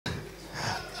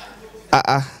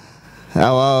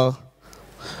Well,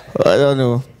 I don't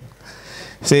know.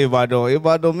 Say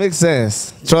Ibadan makes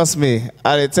sense. Trust me.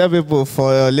 I tell people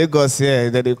for Lagos here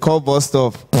that they call bus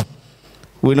stop.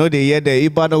 We know they hear the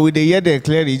Ibadan, we they hear them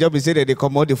clearly. Just be say that they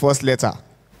come out the first letter.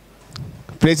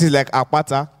 Places like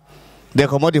Akpata, they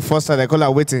come out the first letter, they call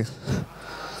her waiting.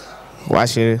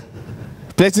 Wash it.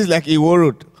 Places like Iwo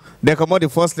Road, they come out the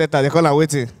first letter, they call her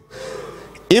waiting.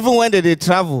 Even when they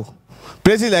travel,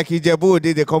 places like Ijebu,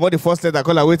 they come out the first letter, they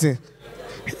call her waiting.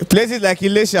 Places like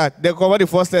Ilesha, they come out the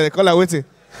first letter, they call her waiting.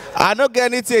 I don't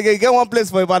get anything. You get one place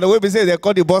for Ibadan where they say they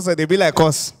call the boss and they be like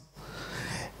us.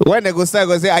 When they go start,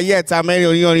 go say, "Aye, tamari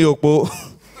oni okpo."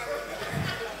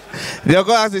 They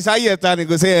go ask, "Aye, tamari,"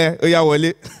 go say, "Oya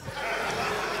wole."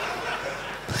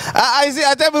 I see.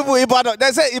 I tell people Ibadan.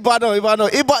 They say Ibadan.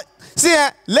 See,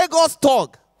 Lagos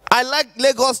talk. I like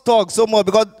Lagos talk so much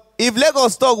because if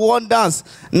Lagos talk one dance,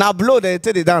 now blow, they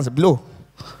take the dance blow.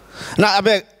 Now I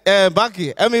beg,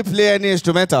 Banky, let me play any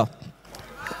instrumental.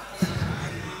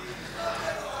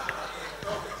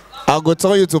 I'll go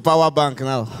turn you to power bank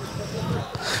now.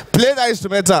 Play that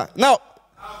instrumental. Now.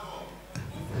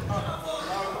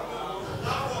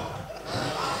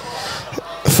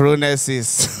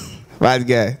 Phronesis. Bad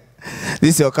guy.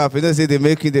 This is your cap. You know, say they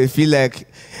make you they feel like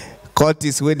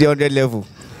Curtis with the 100 level.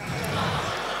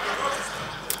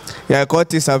 Yeah,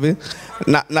 Curtis, have you?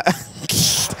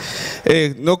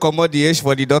 Hey, no commode the age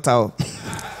for the daughter.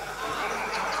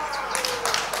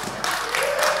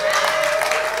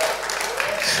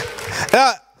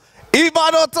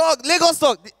 Ibadan talk, Lagos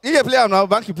talk. DJ player now,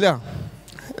 Banky player.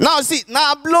 Now see,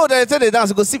 now blow they tell the dance.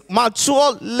 You go see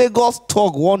mature Lagos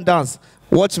talk one dance.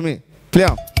 Watch me,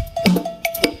 player.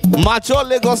 Mature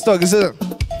Lagos talk. You see.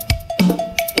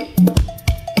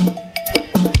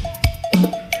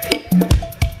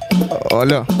 Oh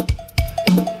no.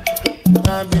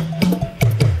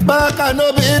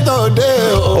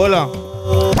 Hold on.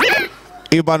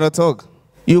 Ibadan talk.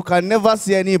 You can never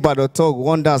see any Ibadan talk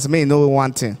one dance. Me know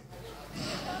one thing.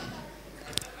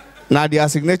 Now their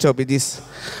signature be this.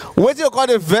 What do you call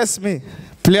the verse me?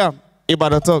 Player,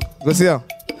 Ibadan talk. Go see her.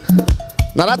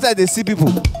 Now that's how they see people.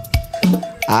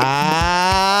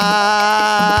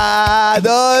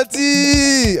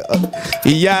 Dirty.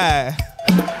 Yeah.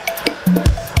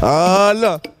 Oh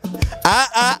look.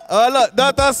 Oh look.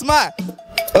 Don't smile.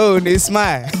 Oh, they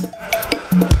smile.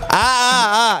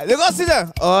 They go sit there.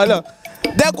 Oh look.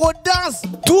 They go dance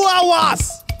 2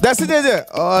 hours. They sit there.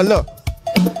 Oh look.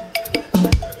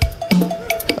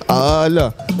 Oh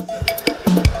look.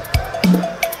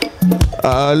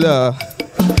 Oh look.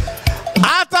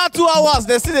 After 2 hours,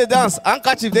 they see the dance.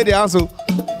 Handkerchief, they answer.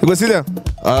 You go see them.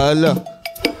 Oh look.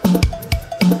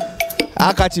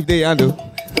 Handkerchief, they handle.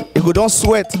 You go don't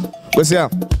sweat. Go see them.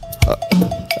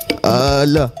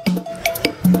 Look.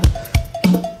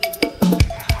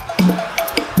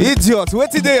 Idiot,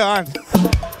 wait till they your hand.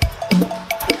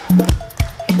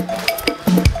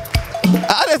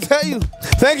 I tell you.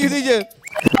 Thank you, DJ.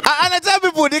 And I tell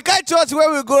people, the kind of church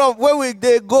where we grow up, where we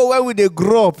they grow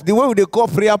up, the way they call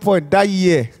prayer point that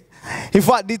year. In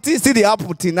fact, the thing still they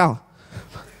happen till now.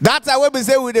 That's why when we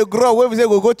say we they grow up, when we say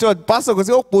we go church, pastor go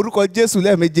say, "Oh, poruko Jesu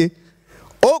le meje.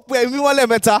 Oh, pe mi won le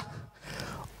meta.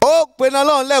 Oh, pe na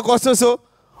Ọlọ́run lẹ́ẹ̀kan ṣoṣo.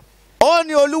 Oh,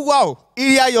 ni Olúwa o.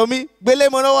 Ire ayọ̀ mi, gbélé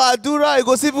mo lọ́wọ́ àdúrà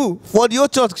ego simple for the whole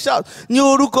church shout. Ní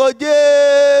orúkọ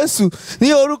Jésù,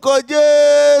 ní orúkọ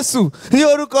Jésù, ní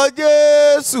orúkọ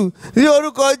Jésù, ní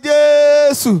orúkọ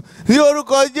Jésù, ní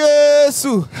orúkọ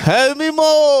Jésù. Ẹ̀mí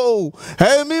mímọ́,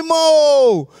 ẹ̀mí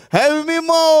mímọ́, ẹ̀mí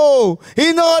mímọ́,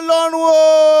 iná Ọlọ́run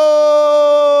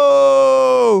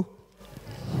o.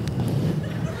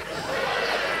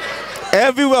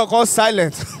 Everywhere goes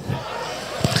silent.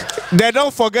 They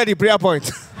don't forget the prayer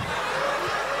point.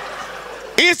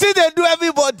 You see, they do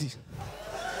everybody.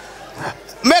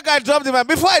 Make I drop the mic.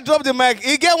 Before I drop the mic,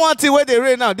 you get one thing where they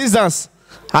rain now. This dance.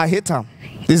 I hate them.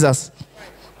 This dance.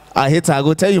 I hate her. I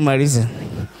go tell you my reason.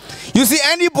 You see,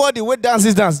 anybody who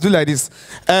dances dance do like this.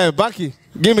 Banky,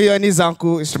 give me your knees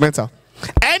ankle instrumental.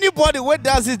 Anybody who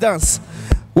dances dance,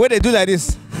 where they do like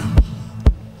this.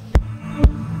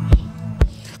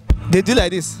 They do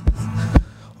like this.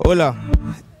 Hola.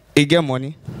 He get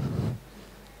money.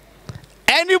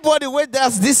 Anybody who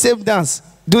does this same dance,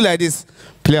 do like this.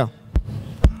 Player.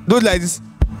 Do like this.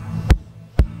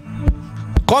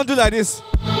 Can't do like this.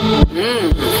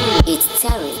 It's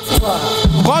terrible.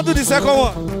 Can't do the second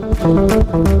one.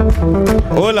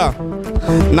 Hola.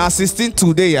 Now 16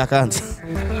 today, I can't.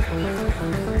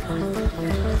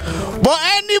 But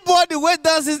anybody who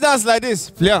dances dance like this,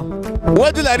 player.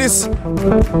 What do like this?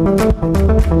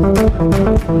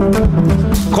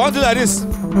 Can't do like this.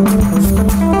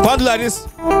 Can't do like this.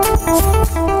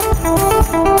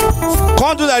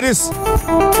 Can't do like this.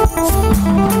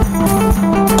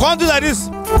 Can't do like this.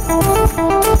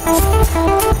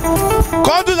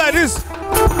 Can't do like this.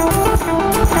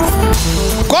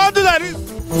 Can't do like this.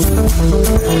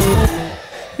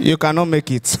 You cannot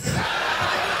make it.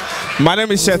 My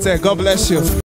name is Shete. God bless you.